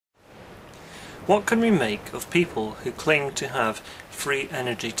What can we make of people who claim to have free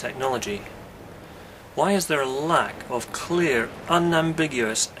energy technology? Why is there a lack of clear,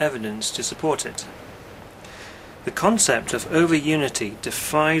 unambiguous evidence to support it? The concept of over-unity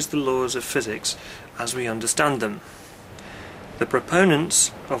defies the laws of physics as we understand them. The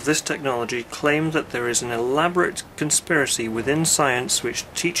proponents of this technology claim that there is an elaborate conspiracy within science which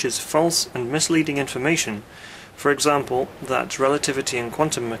teaches false and misleading information, for example, that relativity and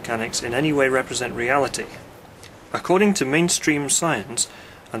quantum mechanics in any way represent reality. According to mainstream science,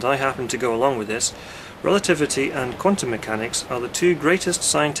 and I happen to go along with this, relativity and quantum mechanics are the two greatest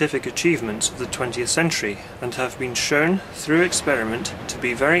scientific achievements of the 20th century and have been shown through experiment to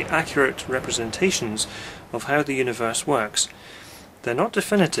be very accurate representations of how the universe works. They're not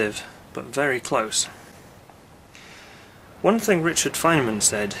definitive, but very close. One thing Richard Feynman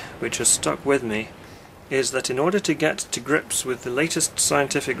said, which has stuck with me, is that in order to get to grips with the latest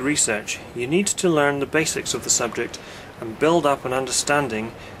scientific research, you need to learn the basics of the subject and build up an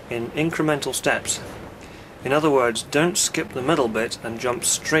understanding in incremental steps. In other words, don't skip the middle bit and jump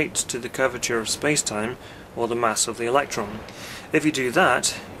straight to the curvature of space-time or the mass of the electron. If you do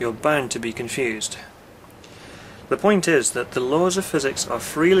that, you're bound to be confused. The point is that the laws of physics are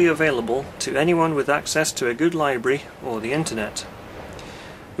freely available to anyone with access to a good library or the internet.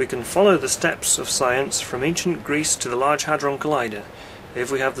 We can follow the steps of science from ancient Greece to the Large Hadron Collider,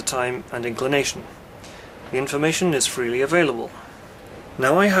 if we have the time and inclination. The information is freely available.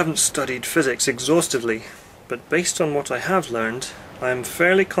 Now, I haven't studied physics exhaustively, but based on what I have learned, I am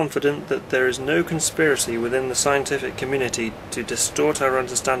fairly confident that there is no conspiracy within the scientific community to distort our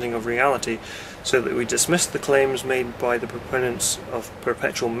understanding of reality so that we dismiss the claims made by the proponents of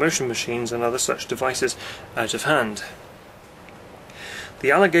perpetual motion machines and other such devices out of hand. The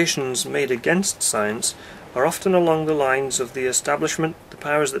allegations made against science are often along the lines of the establishment, the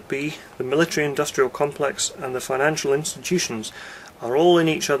powers that be, the military-industrial complex and the financial institutions are all in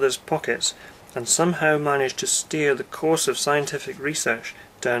each other's pockets and somehow manage to steer the course of scientific research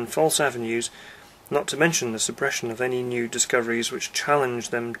down false avenues, not to mention the suppression of any new discoveries which challenge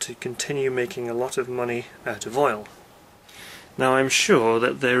them to continue making a lot of money out of oil. Now, I'm sure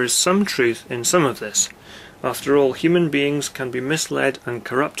that there is some truth in some of this. After all, human beings can be misled and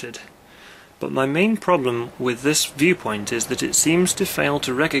corrupted. But my main problem with this viewpoint is that it seems to fail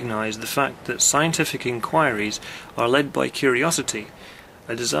to recognize the fact that scientific inquiries are led by curiosity,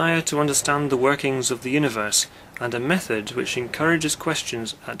 a desire to understand the workings of the universe, and a method which encourages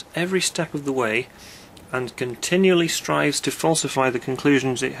questions at every step of the way and continually strives to falsify the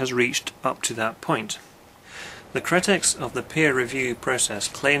conclusions it has reached up to that point. The critics of the peer review process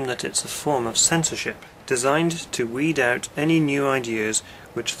claim that it's a form of censorship, designed to weed out any new ideas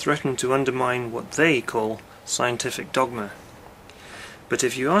which threaten to undermine what they call scientific dogma. But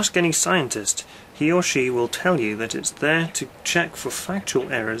if you ask any scientist, he or she will tell you that it's there to check for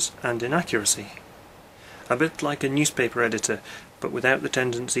factual errors and inaccuracy. A bit like a newspaper editor, but without the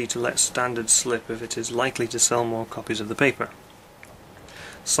tendency to let standards slip if it is likely to sell more copies of the paper.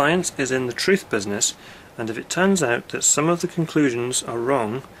 Science is in the truth business, and if it turns out that some of the conclusions are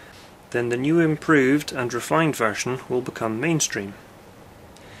wrong, then the new improved and refined version will become mainstream.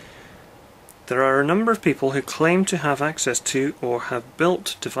 There are a number of people who claim to have access to or have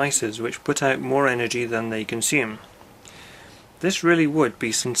built devices which put out more energy than they consume. This really would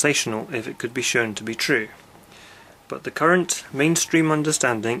be sensational if it could be shown to be true. But the current mainstream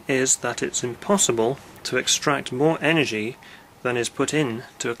understanding is that it's impossible to extract more energy than is put in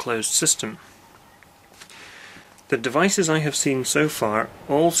to a closed system. The devices I have seen so far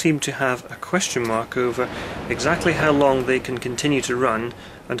all seem to have a question mark over exactly how long they can continue to run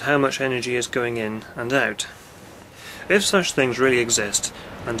and how much energy is going in and out. If such things really exist,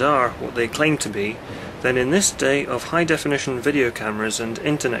 and are what they claim to be, then in this day of high-definition video cameras and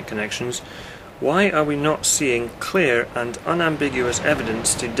internet connections, why are we not seeing clear and unambiguous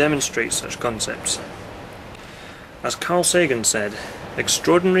evidence to demonstrate such concepts? As Carl Sagan said,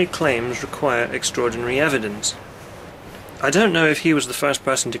 extraordinary claims require extraordinary evidence. I don't know if he was the first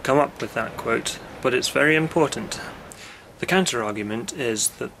person to come up with that quote, but it's very important. The counter-argument is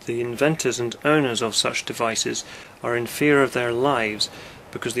that the inventors and owners of such devices are in fear of their lives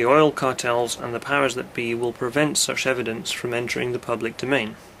because the oil cartels and the powers that be will prevent such evidence from entering the public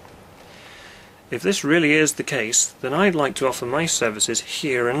domain. If this really is the case, then I'd like to offer my services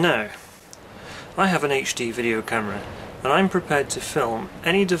here and now. I have an HD video camera, and I'm prepared to film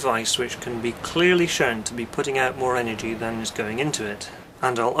any device which can be clearly shown to be putting out more energy than is going into it,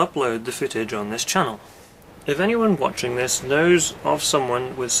 and I'll upload the footage on this channel. If anyone watching this knows of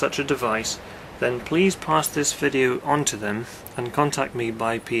someone with such a device, then please pass this video on to them and contact me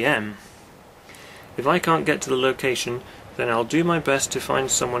by PM. If I can't get to the location, then I'll do my best to find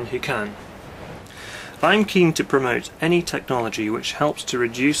someone who can. I'm keen to promote any technology which helps to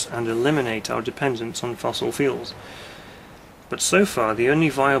reduce and eliminate our dependence on fossil fuels. But so far the only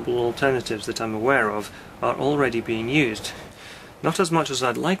viable alternatives that I'm aware of are already being used. Not as much as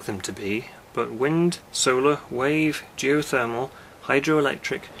I'd like them to be, but wind, solar, wave, geothermal,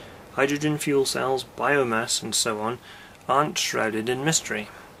 hydroelectric, hydrogen fuel cells, biomass and so on aren't shrouded in mystery.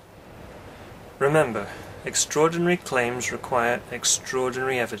 Remember, extraordinary claims require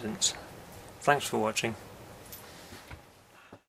extraordinary evidence. Thanks for watching.